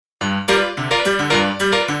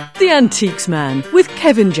Antiques Man with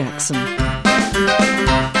Kevin Jackson.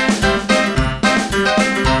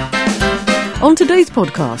 On today's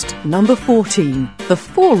podcast, number 14, the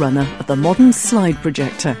forerunner of the modern slide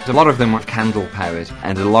projector. A lot of them were candle powered,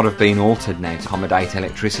 and a lot have been altered now to accommodate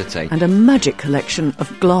electricity. And a magic collection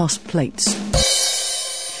of glass plates.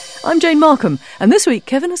 I'm Jane Markham, and this week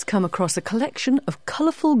Kevin has come across a collection of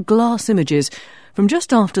colourful glass images from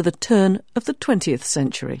just after the turn of the 20th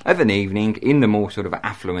century. Of an evening, in the more sort of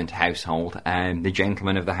affluent household, the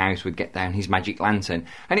gentleman of the house would get down his magic lantern,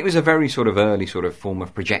 and it was a very sort of early sort of form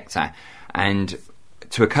of projector. And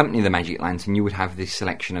to accompany the magic lantern, you would have this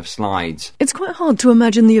selection of slides. It's quite hard to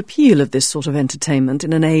imagine the appeal of this sort of entertainment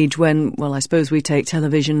in an age when, well, I suppose we take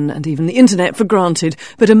television and even the internet for granted,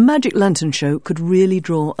 but a magic lantern show could really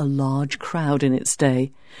draw a large crowd in its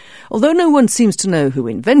day. Although no one seems to know who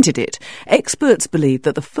invented it, experts believe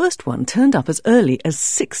that the first one turned up as early as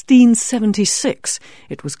 1676.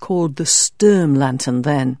 It was called the Sturm Lantern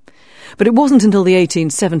then. But it wasn't until the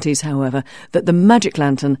 1870s, however, that the magic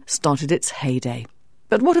lantern started its heyday.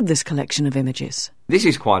 But what of this collection of images? This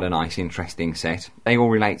is quite a nice, interesting set. They all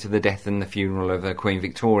relate to the death and the funeral of Queen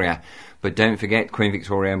Victoria. But don't forget, Queen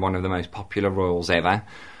Victoria, one of the most popular royals ever.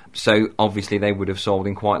 So obviously they would have sold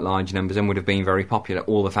in quite large numbers and would have been very popular.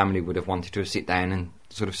 All the family would have wanted to sit down and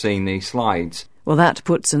sort of seen these slides. Well, that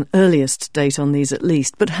puts an earliest date on these at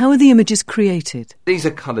least, but how are the images created? These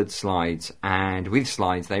are coloured slides, and with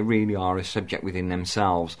slides they really are a subject within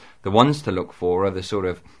themselves. The ones to look for are the sort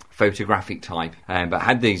of photographic type, but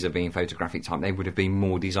had these have been photographic type, they would have been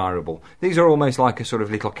more desirable. These are almost like a sort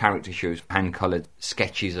of little character shows, hand-coloured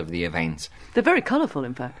sketches of the event. They're very colourful,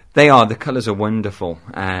 in fact. They are. The colours are wonderful.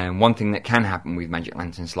 One thing that can happen with magic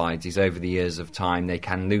lantern slides is over the years of time they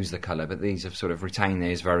can lose the colour, but these have sort of retained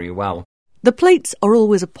theirs very well. The plates are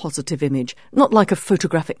always a positive image, not like a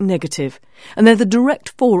photographic negative, and they're the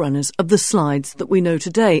direct forerunners of the slides that we know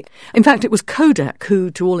today. In fact, it was Kodak who,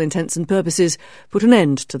 to all intents and purposes, put an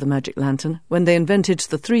end to the magic lantern when they invented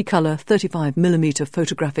the 3-colour 35mm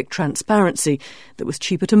photographic transparency that was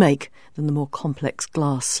cheaper to make than the more complex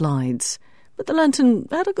glass slides. But the lantern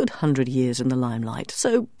had a good 100 years in the limelight,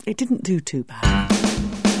 so it didn't do too bad.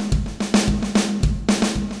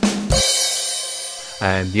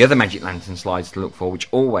 The other magic lantern slides to look for, which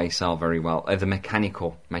always sell very well, are the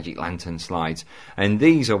mechanical magic lantern slides. And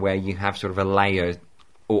these are where you have sort of a layer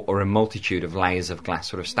or a multitude of layers of glass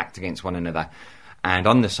sort of stacked against one another. And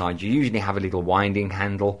on the side you usually have a little winding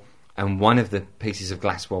handle, and one of the pieces of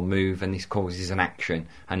glass will move, and this causes an action.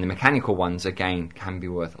 And the mechanical ones, again, can be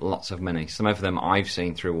worth lots of money. Some of them I've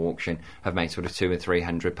seen through auction have made sort of £200 or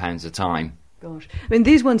 £300 a time. Gosh. I mean,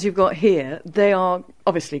 these ones you've got here, they are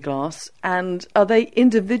obviously glass, and are they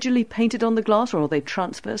individually painted on the glass, or are they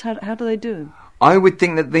transfers? How do they do? I would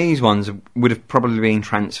think that these ones would have probably been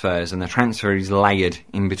transfers, and the transfer is layered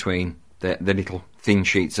in between the little thin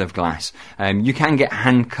sheets of glass. You can get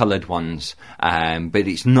hand-coloured ones, but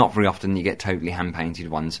it's not very often you get totally hand-painted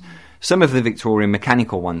ones. Some of the Victorian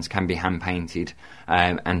mechanical ones can be hand-painted,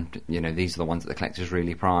 and, you know, these are the ones that the collectors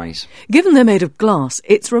really prize. Given they're made of glass,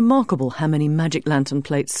 it's remarkable how many magic lantern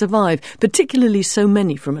plates survive, particularly so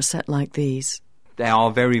many from a set like these. They are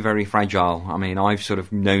very, very fragile. I mean, I've sort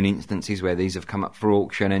of known instances where these have come up for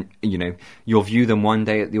auction and, you know, you'll view them one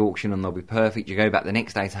day at the auction and they'll be perfect. You go back the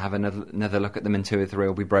next day to have another look at them and 2 or 3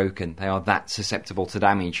 will be broken. They are that susceptible to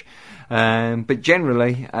damage. But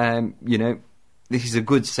generally, you know, this is a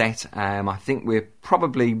good set. I think we're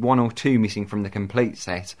probably 1 or 2 missing from the complete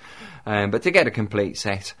set. But to get a complete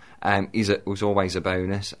set was always a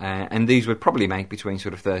bonus. And these would probably make between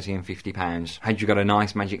sort of £30 and £50. Had you got a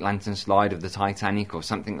nice magic lantern slide of the Titanic or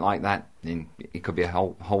something like that, then it could be a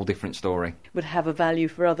whole different story. Would have a value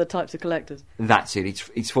for other types of collectors. That's it.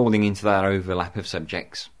 It's falling into that overlap of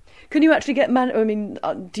subjects. Can you actually get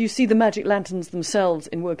do you see the magic lanterns themselves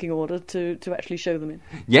in working order to actually show them in?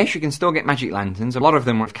 Yes, you can still get magic lanterns. A lot of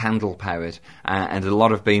them are candle powered, and a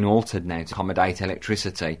lot have been altered now to accommodate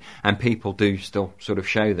electricity, and people do still sort of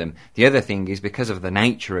show them. The other thing is, because of the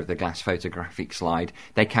nature of the glass photographic slide,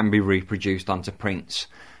 they can be reproduced onto prints,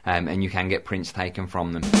 and you can get prints taken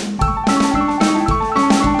from them.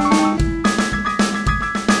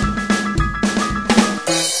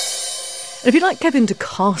 And if you'd like Kevin to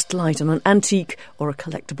cast light on an antique or a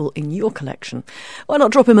collectible in your collection, why not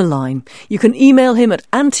drop him a line? You can email him at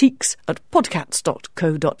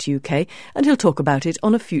antiques@podcats.co.uk and he'll talk about it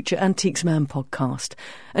on a future Antiques Man podcast.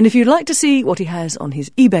 And if you'd like to see what he has on his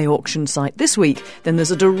eBay auction site this week, then there's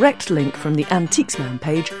a direct link from the Antiques Man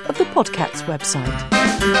page of the Podcats website.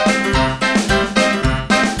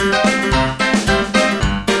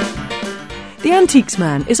 The The Antiques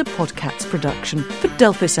Man is a Podcats production for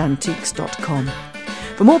DelphisAntiques.com.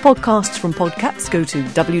 For more podcasts from Podcats, go to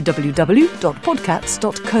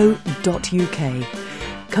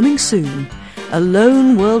www.podcats.co.uk. Coming soon, a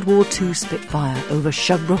lone World War II Spitfire over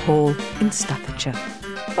Shugborough Hall in Staffordshire.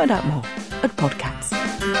 Find out more at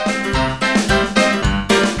Podcats.